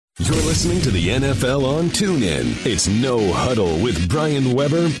You're listening to the NFL on TuneIn. It's No Huddle with Brian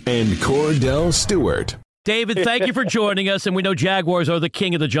Weber and Cordell Stewart. David, thank you for joining us, and we know Jaguars are the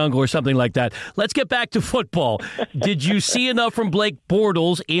king of the jungle or something like that. Let's get back to football. Did you see enough from Blake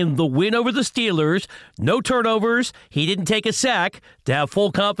Bortles in the win over the Steelers? No turnovers. He didn't take a sack to have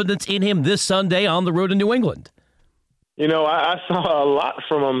full confidence in him this Sunday on the road to New England. You know, I saw a lot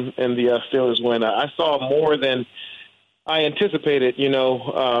from him in the Steelers win. I saw more than I anticipated. You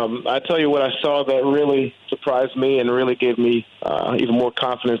know, I tell you what I saw that really surprised me and really gave me even more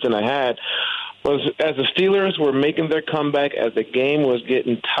confidence than I had was as the Steelers were making their comeback, as the game was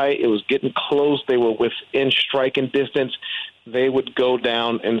getting tight, it was getting close, they were within striking distance, they would go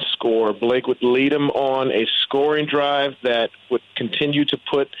down and score. Blake would lead them on a scoring drive that would continue to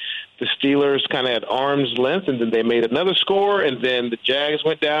put the Steelers kind of at arm's length, and then they made another score, and then the Jags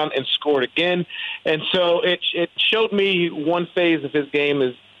went down and scored again. And so it showed me one phase of his game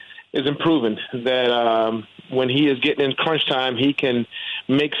is improving, that when he is getting in crunch time, he can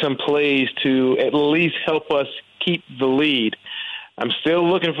make some plays to at least help us keep the lead. I'm still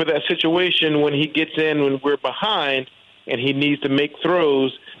looking for that situation when he gets in when we're behind and he needs to make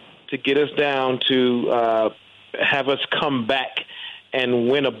throws to get us down to have us come back and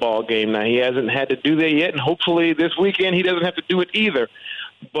win a ball game. Now, he hasn't had to do that yet, and hopefully this weekend he doesn't have to do it either.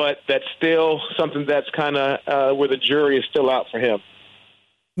 But that's still something that's kind of where the jury is still out for him.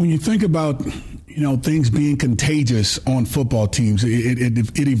 When you think about, you know, things being contagious on football teams,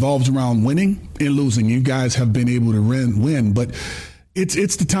 it evolves around winning and losing. You guys have been able to win, but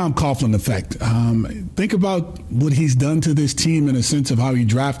it's the Tom Coughlin effect. Think about what he's done to this team in a sense of how he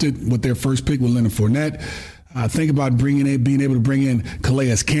drafted with their first pick with Leonard Fournette. Think about being able to bring in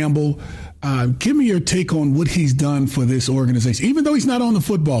Calais Campbell. Give me your take on what he's done for this organization, even though he's not on the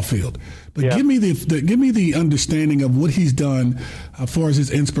football field. But give me the understanding of what he's done as far as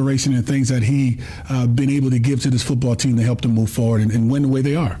his inspiration and things that he been able to give to this football team to help them move forward and win the way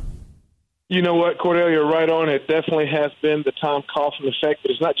they are. You know what, Cordell, you're right on. It definitely has been the Tom Coughlin effect.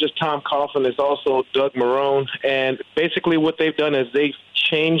 But it's not just Tom Coughlin, it's also Doug Marrone. And basically what they've done is they've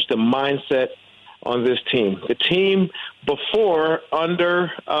changed the mindset on this team. The team before,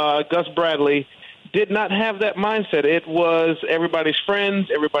 under Gus Bradley, did not have that mindset. It was everybody's friends,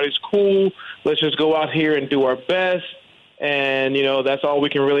 everybody's cool, let's just go out here and do our best, and, you know, that's all we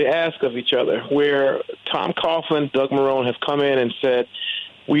can really ask of each other. Where Tom Coughlin, Doug Marrone have come in and said,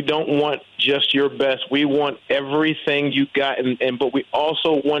 we don't want just your best. We want everything you got, but we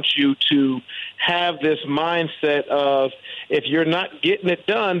also want you to have this mindset of if you're not getting it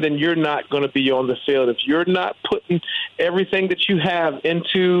done, then you're not going to be on the field. If you're not putting everything that you have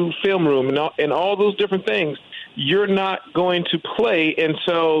into film room and all those different things, you're not going to play. And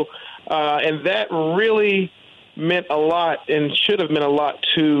so, and that really meant a lot and should have meant a lot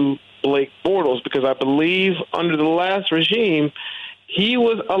to Blake Bortles, because I believe under the last regime, he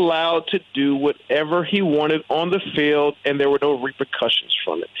was allowed to do whatever he wanted on the field, and there were no repercussions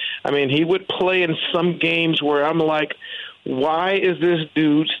from it. I mean, he would play in some games where I'm like, why is this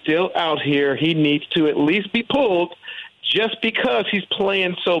dude still out here? He needs to at least be pulled just because he's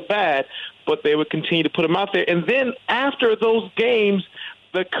playing so bad, but they would continue to put him out there. And then after those games,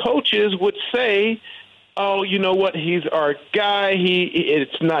 the coaches would say, oh, you know what, he's our guy.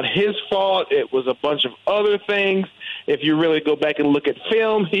 It's not his fault. It was a bunch of other things. If you really go back and look at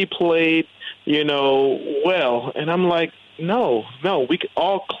film, he played, you know, well. And I'm like, no, we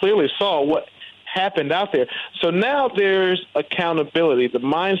all clearly saw what happened out there. So now there's accountability. The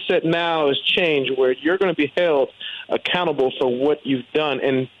mindset now has changed where you're going to be held accountable for what you've done.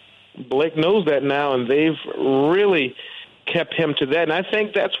 And Blake knows that now, and they've really kept him to that. And I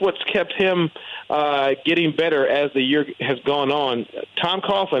think that's what's kept him getting better as the year has gone on. Tom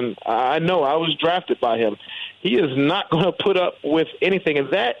Coughlin, I know I was drafted by him. He is not going to put up with anything.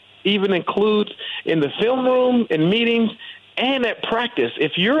 And that even includes in the film room, in meetings, and at practice.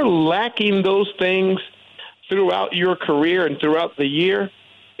 If you're lacking those things throughout your career and throughout the year,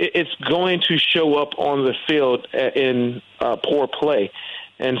 it's going to show up on the field in poor play.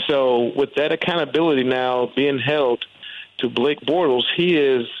 And so with that accountability now being held to Blake Bortles, he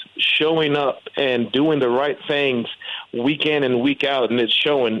is showing up and doing the right things week in and week out, and it's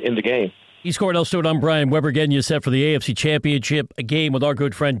showing in the game. He's Cordell Stewart. I'm Brian Weber, getting you set for the AFC Championship game with our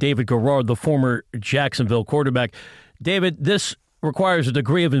good friend David Garrard, the former Jacksonville quarterback. David, this requires a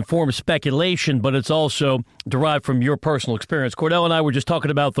degree of informed speculation, but it's also derived from your personal experience. Cordell and I were just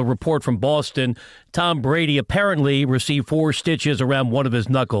talking about the report from Boston. Tom Brady apparently received 4 stitches around one of his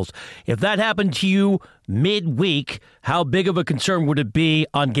knuckles. If that happened to you midweek, how big of a concern would it be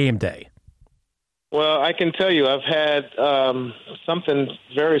on game day? Well, I can tell you I've had something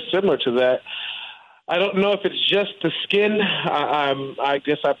very similar to that. I don't know if it's just the skin. I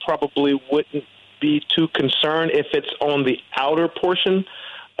guess I probably wouldn't be too concerned if it's on the outer portion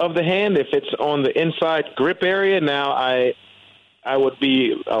of the hand. If it's on the inside grip area, now I would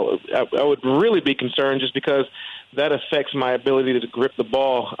really be concerned, just because that affects my ability to grip the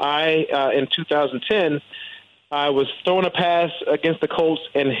ball. In 2010, I was throwing a pass against the Colts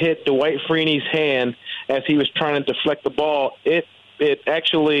and hit Dwight Freeney's hand as he was trying to deflect the ball. It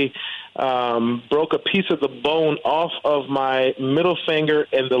actually broke a piece of the bone off of my middle finger,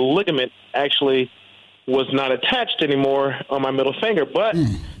 and the ligament actually was not attached anymore on my middle finger. But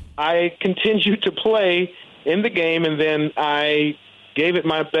I continued to play in the game, and then I gave it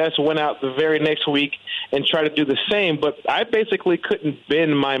my best, went out the very next week and tried to do the same. But I basically couldn't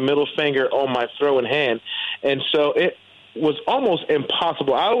bend my middle finger on my throwing hand. And so it was almost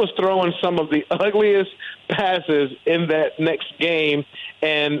impossible. I was throwing some of the ugliest passes in that next game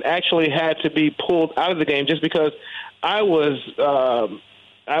and actually had to be pulled out of the game just because I was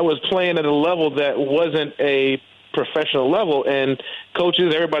playing at a level that wasn't a professional level, and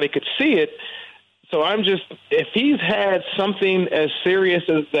coaches, everybody could see it. So if he's had something as serious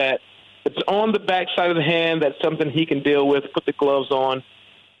as that, it's on the backside of the hand, that's something he can deal with, put the gloves on,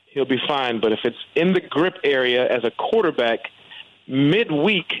 he'll be fine. But if it's in the grip area as a quarterback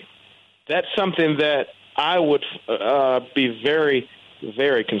midweek, that's something that I would be very,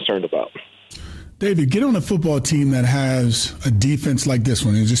 very concerned about. David, get on a football team that has a defense like this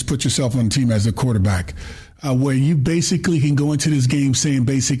one, and just put yourself on a team as a quarterback, where you basically can go into this game saying,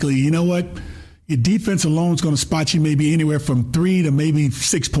 basically, you know what? Your defense alone is going to spot you maybe anywhere from 3 to maybe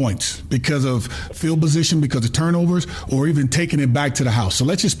 6 points because of field position, because of turnovers, or even taking it back to the house. So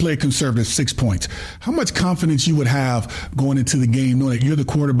let's just play a conservative 6 points. How much confidence you would have going into the game, knowing that you're the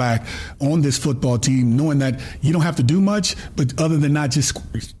quarterback on this football team, knowing that you don't have to do much, but other than not just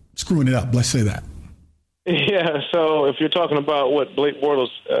screwing it up, let's say that. Yeah, so if you're talking about what Blake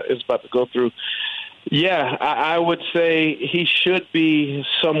Bortles is about to go through, yeah, I would say he should be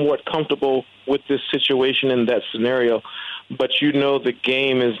somewhat comfortable with this situation in that scenario. But the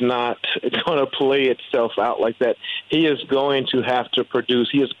game is not going to play itself out like that. He is going to have to produce.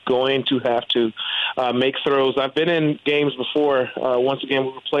 He is going to have to make throws. I've been in games before. Once again,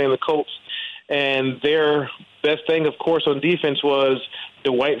 we were playing the Colts, and their best thing, of course, on defense was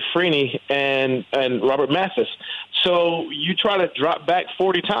Dwight Freeney and Robert Mathis. So you try to drop back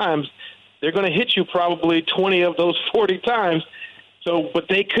 40 times, they're going to hit you probably 20 of those 40 times. But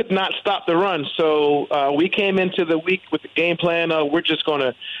they could not stop the run. So we came into the week with the game plan. We're just going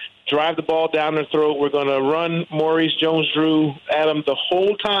to drive the ball down their throat. We're going to run Maurice Jones-Drew at them the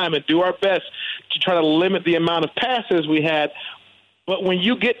whole time and do our best to try to limit the amount of passes we had. But when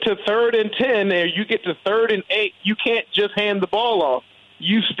you get to 3rd and 10 or you get to 3rd and 8, you can't just hand the ball off.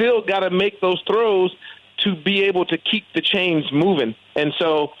 You still got to make those throws to be able to keep the chains moving. And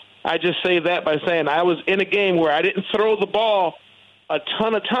so I just say that by saying I was in a game where I didn't throw the ball a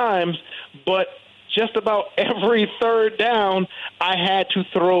ton of times, but just about every 3rd down, I had to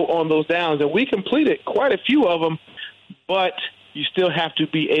throw on those downs. And we completed quite a few of them, but you still have to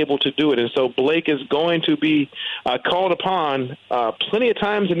be able to do it. And so Blake is going to be called upon plenty of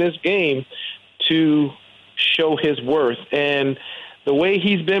times in this game to show his worth. And the way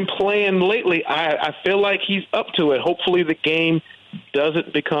he's been playing lately, I feel like he's up to it. Hopefully the game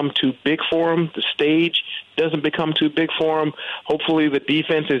doesn't become too big for him. The stage doesn't become too big for him. Hopefully the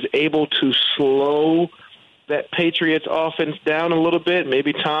defense is able to slow that Patriots offense down a little bit.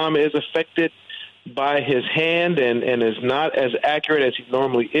 Maybe Tom is affected by his hand and is not as accurate as he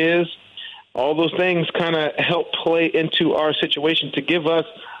normally is. All those things kind of help play into our situation to give us,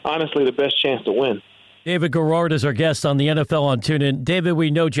 honestly, the best chance to win. David Garrard is our guest on the NFL on TuneIn. David, we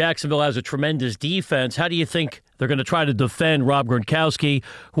know Jacksonville has a tremendous defense. How do you think they're going to try to defend Rob Gronkowski,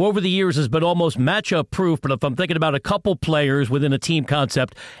 who over the years has been almost matchup proof? But if I'm thinking about a couple players within a team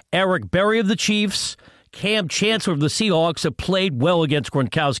concept, Eric Berry of the Chiefs, Cam Chancellor of the Seahawks have played well against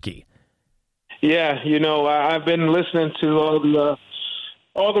Gronkowski. Yeah, I've been listening to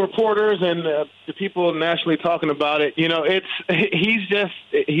all the reporters and the people nationally talking about it.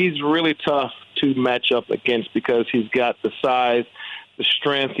 He's really tough to match up against because he's got the size, the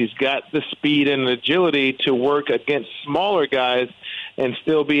strength, he's got the speed and agility to work against smaller guys and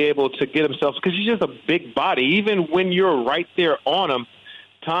still be able to get himself, because he's just a big body. Even when you're right there on him,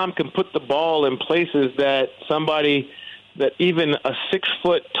 Tom can put the ball in places that even a 6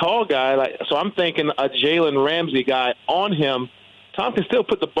 foot tall guy, so I'm thinking a Jalen Ramsey guy on him, Tom can still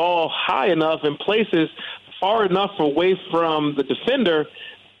put the ball high enough in places far enough away from the defender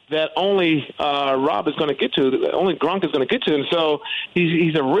that only Rob is going to get to, that only Gronk is going to get to. And so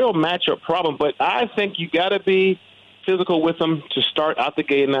he's a real matchup problem. But I think you got to be physical with him to start out the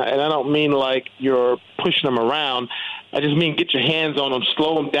gate. And I don't mean like you're pushing him around. I just mean get your hands on him,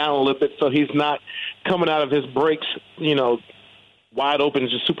 slow him down a little bit so he's not coming out of his breaks, wide open,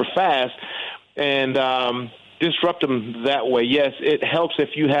 just super fast, and disrupt him that way. Yes, it helps if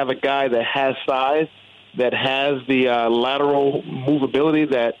you have a guy that has size, that has the lateral movability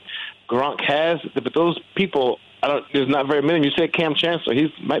that Gronk has. But those people, there's not very many. You said Cam Chancellor.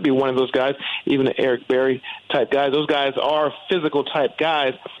 He might be one of those guys, even the Eric Berry type guys. Those guys are physical type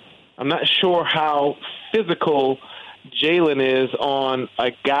guys. I'm not sure how physical Jalen is on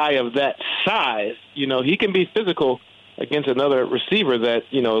a guy of that size. He can be physical against another receiver that,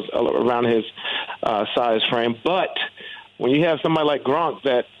 is around his size frame. But when you have somebody like Gronk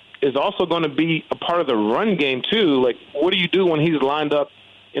that is also going to be a part of the run game too, like what do you do when he's lined up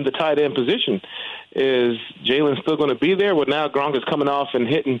in the tight end position? Is Jalen still going to be there? Well, now Gronk is coming off and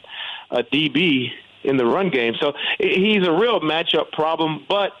hitting a DB in the run game. So he's a real matchup problem.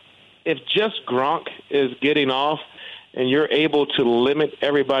 But if just Gronk is getting off and you're able to limit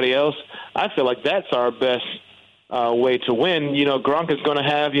everybody else, I feel like that's our best way to win. Gronk is going to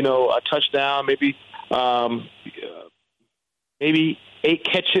have, a touchdown, maybe 8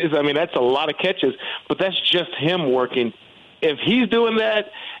 catches. I mean, that's a lot of catches, but that's just him working. If he's doing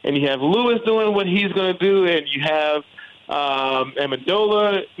that and you have Lewis doing what he's going to do and you have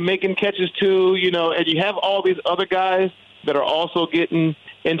Amendola making catches too, and you have all these other guys that are also getting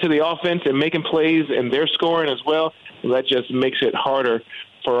into the offense and making plays and they're scoring as well, that just makes it harder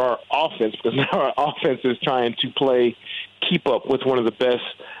for our offense because now our offense is trying to keep up with one of the best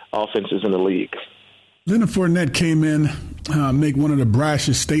offenses in the league. Leonard Fournette came in, make one of the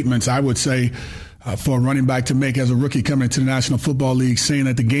brashest statements, I would say, for a running back to make as a rookie coming into the National Football League, saying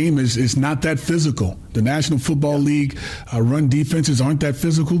that the game is not that physical. The National Football League run defenses aren't that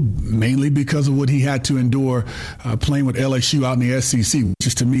physical, mainly because of what he had to endure playing with LSU out in the SEC, which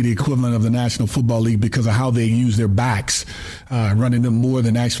is to me the equivalent of the National Football League because of how they use their backs, running them more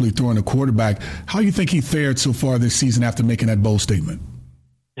than actually throwing a quarterback. How do you think he fared so far this season after making that bold statement?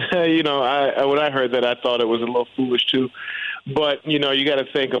 When I heard that, I thought it was a little foolish too. But, you got to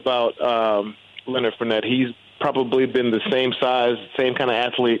think about Leonard Fournette. He's probably been the same size, same kind of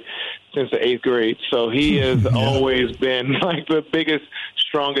athlete since the 8th grade. So he has always been like the biggest,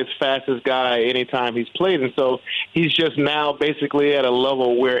 strongest, fastest guy anytime he's played. And so he's just now basically at a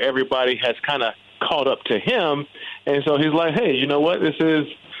level where everybody has kind of caught up to him. And so he's like, hey, you know what? This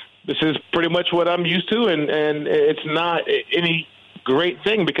is pretty much what I'm used to. And it's not any great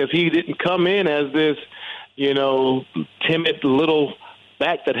thing because he didn't come in as this, timid little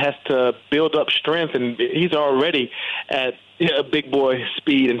back that has to build up strength, and he's already at a big boy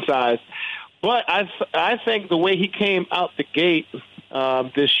speed and size. But I think the way he came out the gate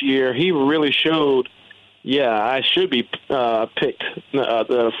this year, he really showed, I should be picked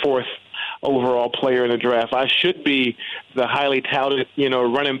the 4th overall player in the draft. I should be the highly touted,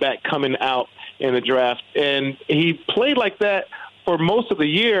 running back coming out in the draft. And he played like that for most of the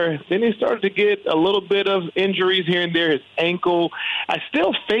year. Then he started to get a little bit of injuries here and there, his ankle. I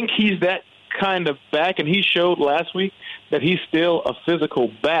still think he's that kind of back, and he showed last week that he's still a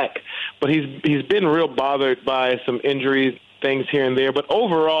physical back, but he's been real bothered by some injuries, things here and there. But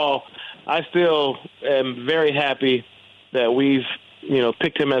overall, I still am very happy that we've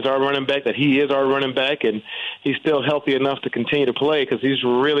picked him as our running back, that he is our running back, and he's still healthy enough to continue to play because he's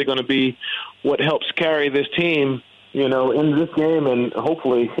really going to be what helps carry this team in this game and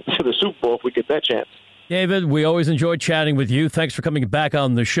hopefully to the Super Bowl if we get that chance. David, we always enjoy chatting with you. Thanks for coming back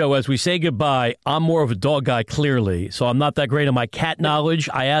on the show. As we say goodbye, I'm more of a dog guy, clearly, so I'm not that great on my cat knowledge.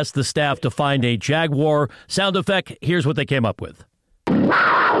 I asked the staff to find a Jaguar sound effect. Here's what they came up with.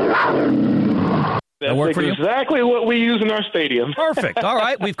 That's exactly what we use in our stadium. Perfect. All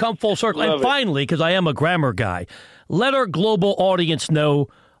right, we've come full circle. And finally, because I am a grammar guy, let our global audience know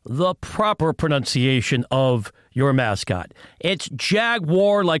the proper pronunciation of your mascot. It's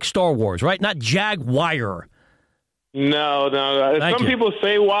Jaguar, like Star Wars, right? Not Jaguar. No. Some people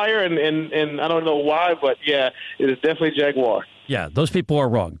say wire, and I don't know why, but it is definitely Jaguar. Yeah, those people are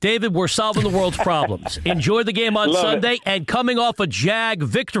wrong. David, we're solving the world's problems. Enjoy the game on Sunday, and coming off a Jag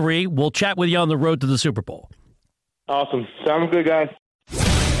victory, we'll chat with you on the road to the Super Bowl. Awesome. Sounds good, guys.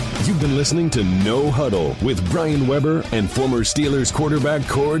 You've been listening to No Huddle with Brian Weber and former Steelers quarterback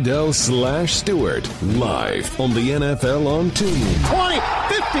Cordell /Stewart. Live on the NFL on TuneIn. 20,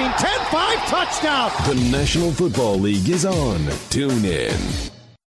 15, 10, 5, touchdown. The National Football League is on TuneIn.